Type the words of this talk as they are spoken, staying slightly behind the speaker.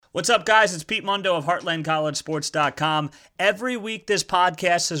What's up, guys? It's Pete Mundo of HeartlandCollegeSports.com. Every week this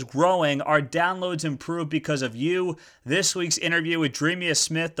podcast is growing. Our downloads improve because of you. This week's interview with Dremius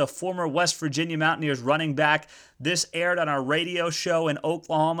Smith, the former West Virginia Mountaineers running back. This aired on our radio show in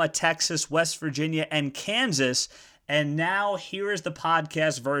Oklahoma, Texas, West Virginia, and Kansas. And now here is the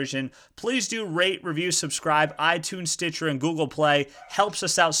podcast version. Please do rate, review, subscribe, iTunes, Stitcher, and Google Play. Helps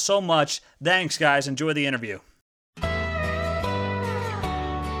us out so much. Thanks, guys. Enjoy the interview.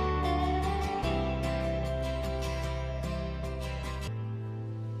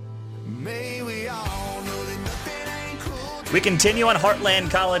 We continue on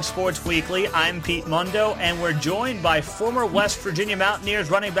Heartland College Sports Weekly. I'm Pete Mundo, and we're joined by former West Virginia Mountaineers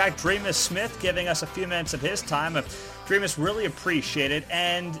running back Dremius Smith, giving us a few minutes of his time. Dremius, really appreciate it.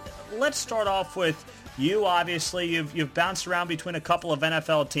 And let's start off with you. Obviously, you've bounced around between a couple of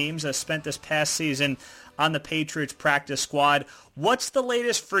NFL teams, spent this past season on the Patriots practice squad. What's the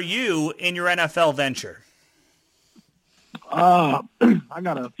latest for you in your NFL venture? I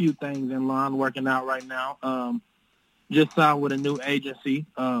got a few things in line working out right now. Just signed with a new agency,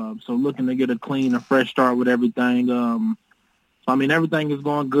 so looking to get a clean and fresh start with everything. Everything is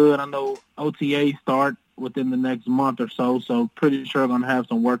going good. I know OTA start within the next month or so pretty sure I'm going to have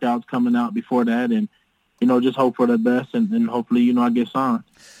some workouts coming out before that, and, just hope for the best, and hopefully, I get signed.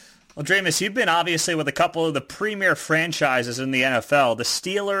 Well, Dremius, you've been obviously with a couple of the premier franchises in the NFL, the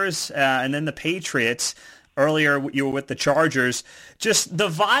Steelers and then the Patriots. Earlier, you were with the Chargers. Just the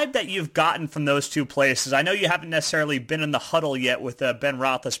vibe that you've gotten from those two places. I know you haven't necessarily been in the huddle yet with Ben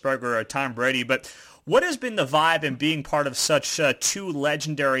Roethlisberger or Tom Brady, but what has been the vibe in being part of such two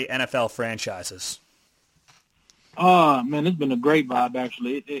legendary NFL franchises? Man, it's been a great vibe,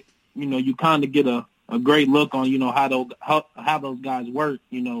 actually. You kind of get a great look on, how those guys work,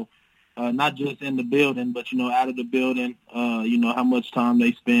 not just in the building, but, out of the building, how much time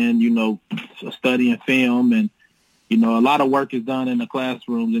they spend, studying film. And, a lot of work is done in the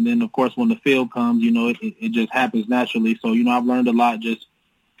classrooms. And then, of course, when the field comes, it just happens naturally. So, I've learned a lot just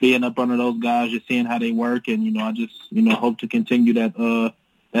being up under those guys, just seeing how they work. And, I just, hope to continue that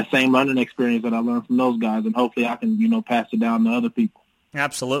same learning experience that I learned from those guys. And hopefully I can, pass it down to other people.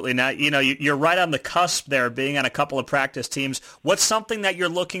 Absolutely. Now, you're right on the cusp there, being on a couple of practice teams. What's something that you're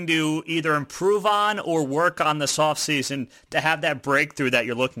looking to either improve on or work on this offseason to have that breakthrough that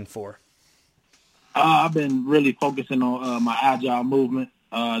you're looking for? I've been really focusing on my agile movement,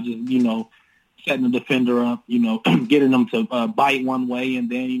 setting the defender up, getting them to bite one way and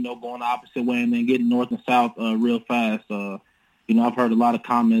then, going the opposite way and then getting north and south real fast. I've heard a lot of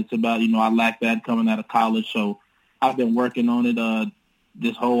comments about, I lack that coming out of college, so I've been working on it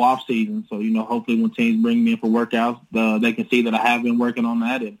this whole off season. So, hopefully when teams bring me in for workouts, they can see that I have been working on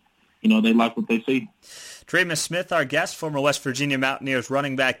that and, they like what they see. Dremius Smith, our guest, former West Virginia Mountaineers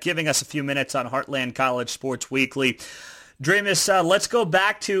running back, giving us a few minutes on Heartland College Sports Weekly. Dremius, let's go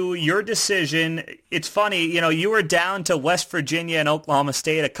back to your decision. It's funny, you were down to West Virginia and Oklahoma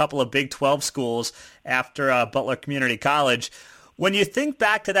State, a couple of Big 12 schools after Butler Community College. When you think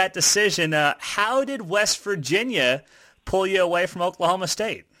back to that decision, how did West Virginia pull you away from Oklahoma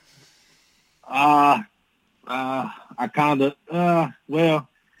State? I kind of,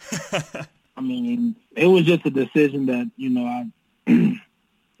 it was just a decision that,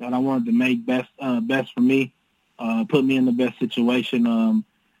 that I wanted to make best for me, put me in the best situation.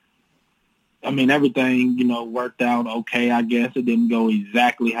 Everything, worked out okay, I guess. It didn't go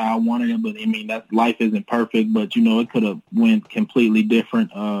exactly how I wanted it, but, that life isn't perfect, but, it could have went completely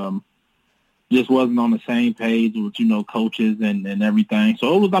different. Just wasn't on the same page with, coaches and everything.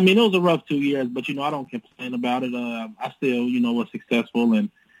 So it was a rough 2 years, but, I don't complain about it. I still, was successful and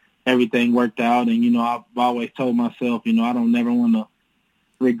everything worked out. And, I've always told myself, I don't never want to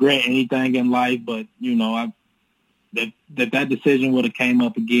regret anything in life, but, that decision would have came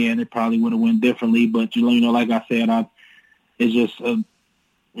up again, it probably would have went differently. But, like I said, I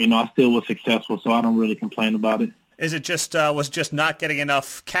still was successful, so I don't really complain about it. Is it just was just not getting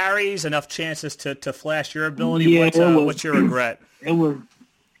enough carries, enough chances to flash your ability? Yeah, what's your regret? It was,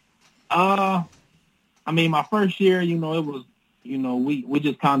 my first year, it was, we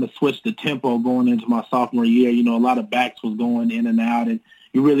just kind of switched the tempo going into my sophomore year. A lot of backs was going in and out, and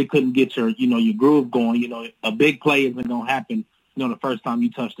you really couldn't get your groove going. A big play isn't going to happen, the first time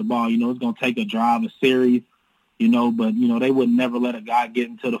you touch the ball. It's going to take a drive, a series, but, they would never let a guy get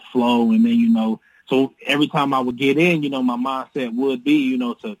into the flow, and then, so every time I would get in, my mindset would be,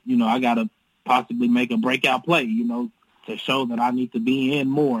 I got to possibly make a breakout play, to show that I need to be in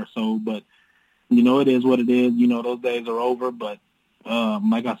more. So, but, it is what it is. Those days are over. But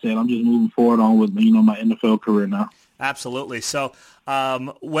like I said, I'm just moving forward on with, my NFL career now. Absolutely. So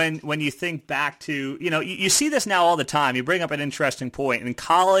when you think back to, you see this now all the time. You bring up an interesting point in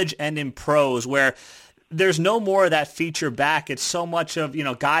college and in pros where there's no more of that feature back. It's so much of,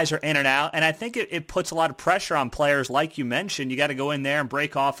 guys are in and out. And I think it puts a lot of pressure on players. Like you mentioned, you got to go in there and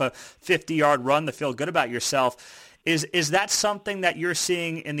break off a 50-yard run to feel good about yourself. Is that something that you're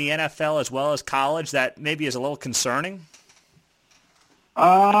seeing in the NFL as well as college that maybe is a little concerning?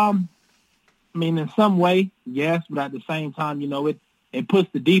 I mean, in some way, yes, but at the same time, it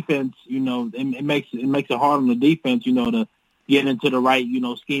puts the defense, it makes it hard on the defense, to get into the right,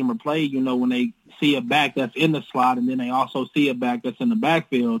 scheme or play, when they see a back that's in the slot and then they also see a back that's in the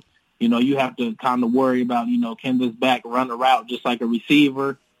backfield, you have to kind of worry about, can this back run a route just like a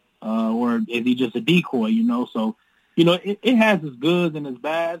receiver, or is he just a decoy, So, it has its goods and its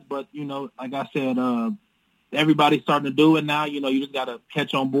bads, but, like I said, everybody's starting to do it now. You just got to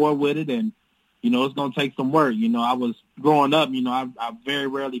catch on board with it, and, it's going to take some work. I was growing up, I very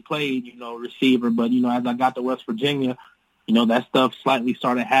rarely played, receiver, but, as I got to West Virginia, that stuff slightly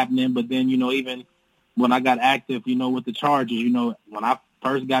started happening. But then, even when I got active, with the Chargers, when I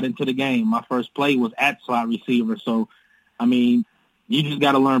first got into the game, my first play was at slot receiver. So, I mean, you just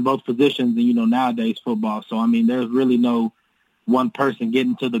got to learn both positions in, nowadays football. So, I mean, there's really no one person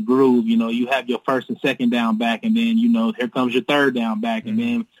getting to the groove. You have your first and second down back, and then, here comes your third down back. And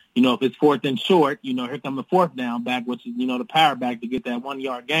then, if it's fourth and short, here comes the fourth down back, which is, the power back to get that 1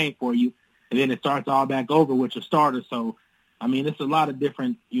 yard gain for you. And then it starts all back over with your starter. So, I mean, it's a lot of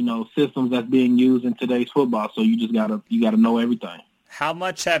different, systems that's being used in today's football. So you gotta know everything. How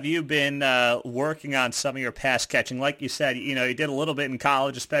much have you been working on some of your pass catching? Like you said, you did a little bit in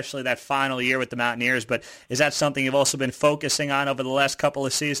college, especially that final year with the Mountaineers. But is that something you've also been focusing on over the last couple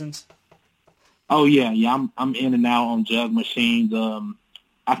of seasons? Oh yeah. I'm in and out on jug machines.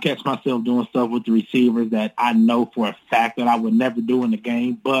 I catch myself doing stuff with the receivers that I know for a fact that I would never do in the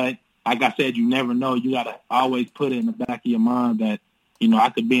game, but like I said, you never know. You got to always put it in the back of your mind that, I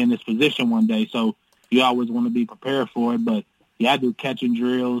could be in this position one day. So you always want to be prepared for it. But, yeah, I do catching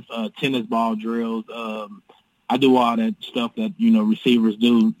drills, tennis ball drills. I do all that stuff that, receivers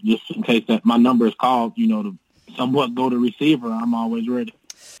do just in case that my number is called, to somewhat go to receiver. I'm always ready.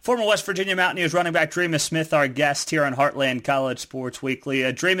 Former West Virginia Mountaineers running back Dre'Mas Smith, our guest here on Heartland College Sports Weekly.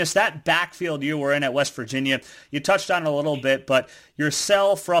 Dre'Mas, that backfield you were in at West Virginia, you touched on it a little bit, but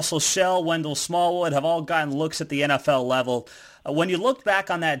yourself, Russell Shell, Wendell Smallwood have all gotten looks at the NFL level. When you look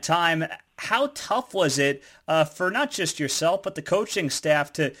back on that time, how tough was it for not just yourself, but the coaching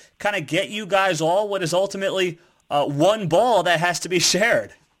staff to kind of get you guys all what is ultimately one ball that has to be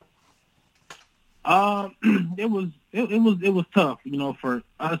shared? It was tough, for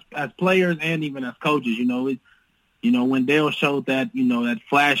us as players and even as coaches. When Dale showed that, that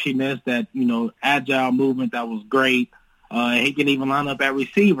flashiness, that, agile movement that was great. He can even line up at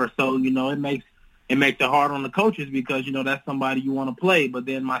receiver. So, it makes it hard on the coaches because, that's somebody you want to play. But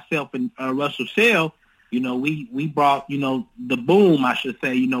then myself and Russell Shell, we brought, the boom, I should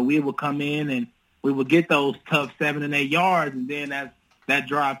say. We would come in and we would get those tough 7 and 8 yards. And then as that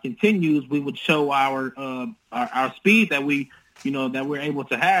drive continues, we would show our speed that that we're able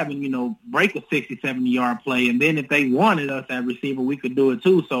to have and, break a 60, 70-yard play. And then if they wanted us at receiver, we could do it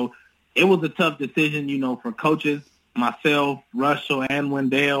too. So it was a tough decision, for coaches, myself, Russell, and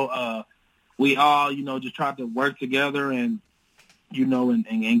Wendell. We all, just tried to work together and,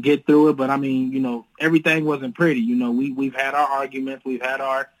 and get through it. But, I mean, everything wasn't pretty. We've had our arguments. We've had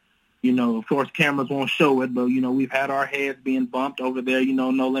our, of course, cameras won't show it, but, we've had our heads being bumped over there.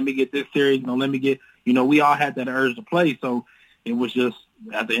 No, let me get this series. No, let me get, we all had that urge to play. So it was just,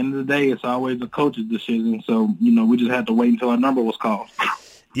 at the end of the day, it's always a coach's decision. So, we just had to wait until our number was called.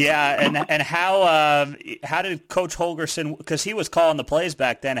 Yeah, and how did Coach Holgorsen, because he was calling the plays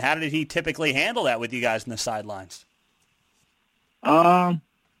back then, how did he typically handle that with you guys in the sidelines? Well,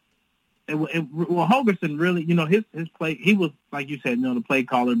 Holgorsen really, his play, he was, like you said, the play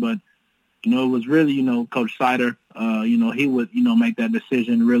caller, but, it was really, Coach Sider, he would, make that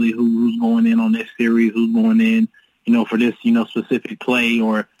decision really who's going in on this series, who's going in, for this, specific play,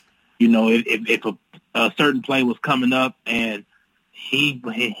 or, if a certain play was coming up and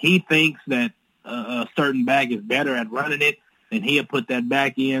he thinks that a certain back is better at running it, then he'll put that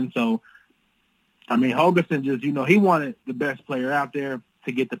back in. So, I mean, Holgorsen just, he wanted the best player out there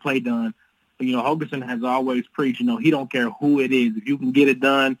to get the play done. But, Holgorsen has always preached, he don't care who it is. If you can get it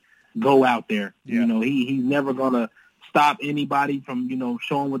done, go out there. Yeah. He's never going to stop anybody from,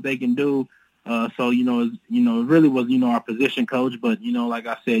 showing what they can do. So, it really was, our position coach. But, like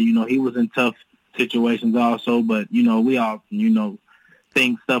I said, he was in tough situations also. But, we all,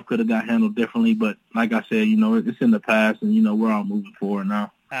 think stuff could have got handled differently. But like I said, you know, it's in the past, and, you know, we're all moving forward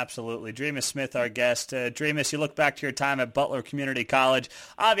now. Absolutely. Dre'Mas Smith, our guest. Dre'Mas, you look back to your time at Butler Community College.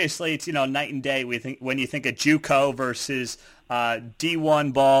 Obviously, it's, you know, night and day when you think of JUCO versus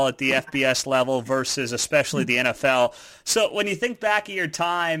D1 ball at the FBS level versus especially the NFL. So when you think back of your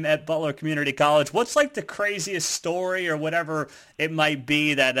time at Butler Community College, what's like the craziest story or whatever it might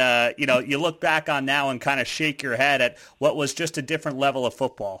be that, you know, you look back on now and kind of shake your head at what was just a different level of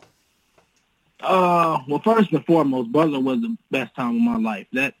football? Well, first and foremost, Butler was the best time of my life.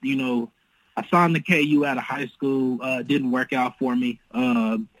 That, you know, I signed to KU out of high school. Didn't work out for me.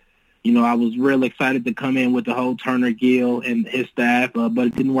 You know, I was real excited to come in with the whole Turner Gill and his staff, but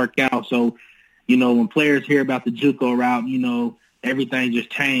it didn't work out. So, you know, when players hear about the JUCO route, you know, everything just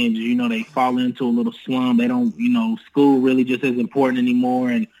changed. You know, they fall into a little slum. They don't, you know, school really just isn't important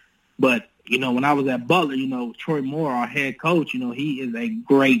anymore. But, you know, when I was at Butler, you know, Troy Moore, our head coach, you know, he is a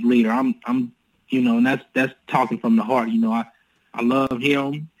great leader. I'm you know, and that's talking from the heart. You know, I love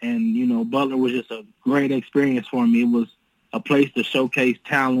him, and, you know, Butler was just a great experience for me. It was a place to showcase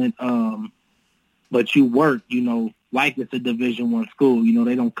talent, but you work, you know, like it's a Division I school. You know,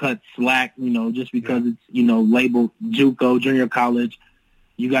 they don't cut slack, you know, just because it's, you know, labeled JUCO, junior college.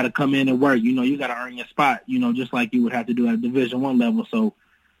 You got to come in and work. You know, you got to earn your spot, you know, just like you would have to do at a Division I level. So,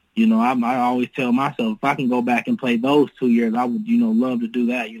 you know, I always tell myself, if I can go back and play those 2 years, I would, you know, love to do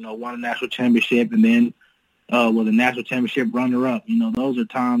that. You know, won a national championship and then was a national championship runner-up. You know, those are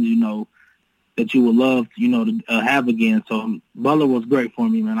times, you know, that you would love, you know, to have again. So Butler was great for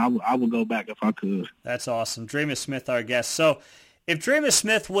me, man. I would go back if I could. That's awesome. Dre'Mas Smith, our guest. So if Dre'Mas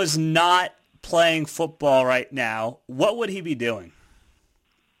Smith was not playing football right now, what would he be doing?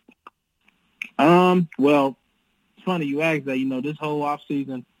 Well, it's funny you asked that. You know, this whole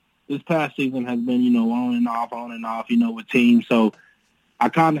this past season has been, you know, on and off, you know, with teams. So I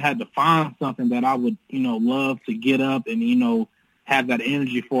kind of had to find something that I would, you know, love to get up and, you know, have that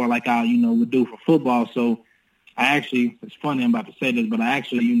energy for, like I, you know, would do for football. So I actually, it's funny I'm about to say this, but I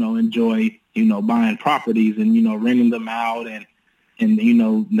actually, you know, enjoy, you know, buying properties and, you know, renting them out and you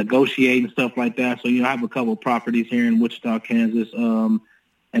know, negotiating stuff like that. So, you know, I have a couple of properties here in Wichita, Kansas.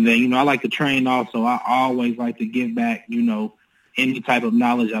 And then, you know, I like to train also. I always like to give back, you know, any type of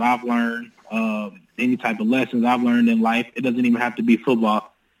knowledge that I've learned, any type of lessons I've learned in life. It doesn't even have to be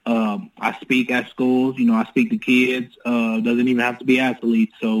football. I speak at schools, you know, I speak to kids. Doesn't even have to be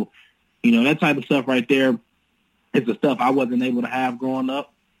athletes. So, you know, that type of stuff right there is the stuff I wasn't able to have growing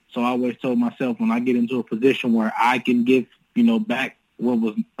up. So I always told myself when I get into a position where I can give, you know, back what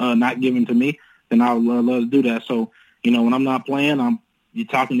was not given to me, then I would love to do that. So, you know, when I'm not playing, you're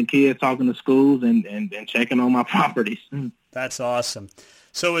talking to kids, talking to schools, and checking on my properties. That's awesome.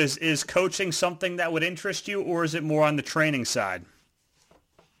 So is coaching something that would interest you, or is it more on the training side?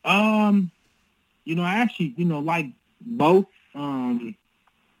 You know, I actually, you know, like both.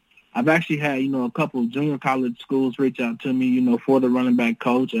 I've actually had, you know, a couple of junior college schools reach out to me, you know, for the running back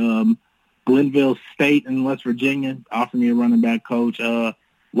coach. Glenville State in West Virginia offered me a running back coach.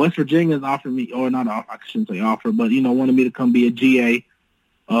 West Virginia's offered me, or not offer, I shouldn't say offer, but, you know, wanted me to come be a GA.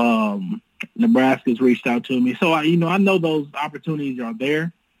 Nebraska's reached out to me. So, you know, I know those opportunities are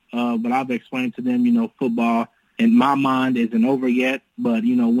there, but I've explained to them, you know, football in my mind isn't over yet. But,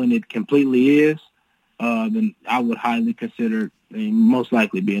 you know, when it completely is, then I would highly consider most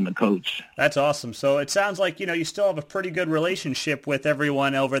likely being a coach. That's awesome. So it sounds like, you know, you still have a pretty good relationship with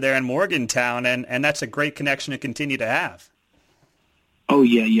everyone over there in Morgantown, and that's a great connection to continue to have. Oh,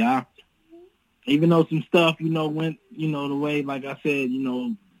 yeah. Even though some stuff, you know, went, you know, the way, like I said, you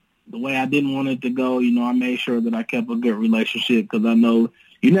know, the way I didn't want it to go, you know, I made sure that I kept a good relationship because I know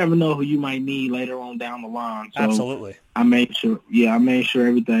you never know who you might need later on down the line. So absolutely. I made sure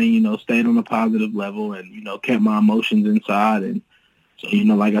everything, you know, stayed on a positive level and, you know, kept my emotions inside. And so, you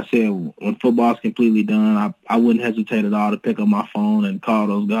know, like I said, when football's completely done, I wouldn't hesitate at all to pick up my phone and call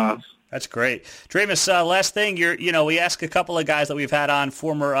those guys. That's great. Dre'Mas, last thing, we asked a couple of guys that we've had on,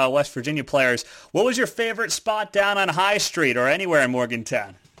 former West Virginia players. What was your favorite spot down on High Street or anywhere in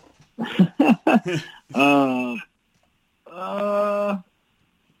Morgantown? It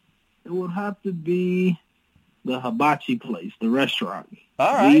would have to be the hibachi place, the restaurant.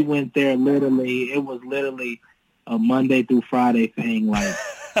 All right. We went there it was literally a Monday through Friday thing. Like,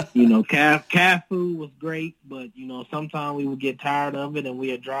 you know, calf food was great, but, you know, sometimes we would get tired of it and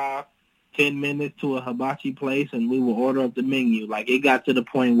we'd drive 10 minutes to a hibachi place and we would order up the menu. Like, it got to the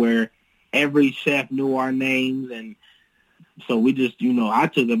point where every chef knew our names, and so we just, you know, I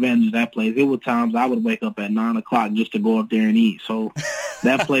took advantage of that place. It was times I would wake up at 9 o'clock just to go up there and eat. So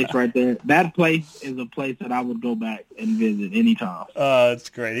That place right there, that place is a place that I would go back and visit anytime. That's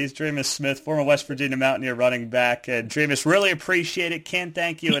great. He's Dre'Myst Smith, former West Virginia Mountaineer running back. And Dre'Myst, really appreciate it. Can't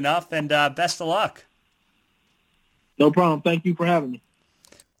thank you enough, and best of luck. No problem. Thank you for having me.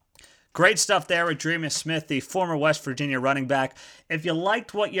 Great stuff there with Dre'Myst Smith, the former West Virginia running back. If you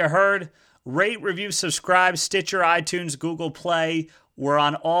liked what you heard, rate, review, subscribe, Stitcher, iTunes, Google Play. We're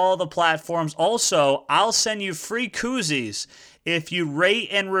on all the platforms. Also, I'll send you free koozies. If you rate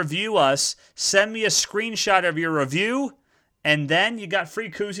and review us, send me a screenshot of your review, and then you got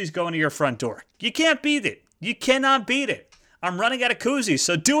free koozies going to your front door. You can't beat it. You cannot beat it. I'm running out of koozies,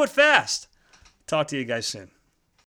 so do it fast. Talk to you guys soon.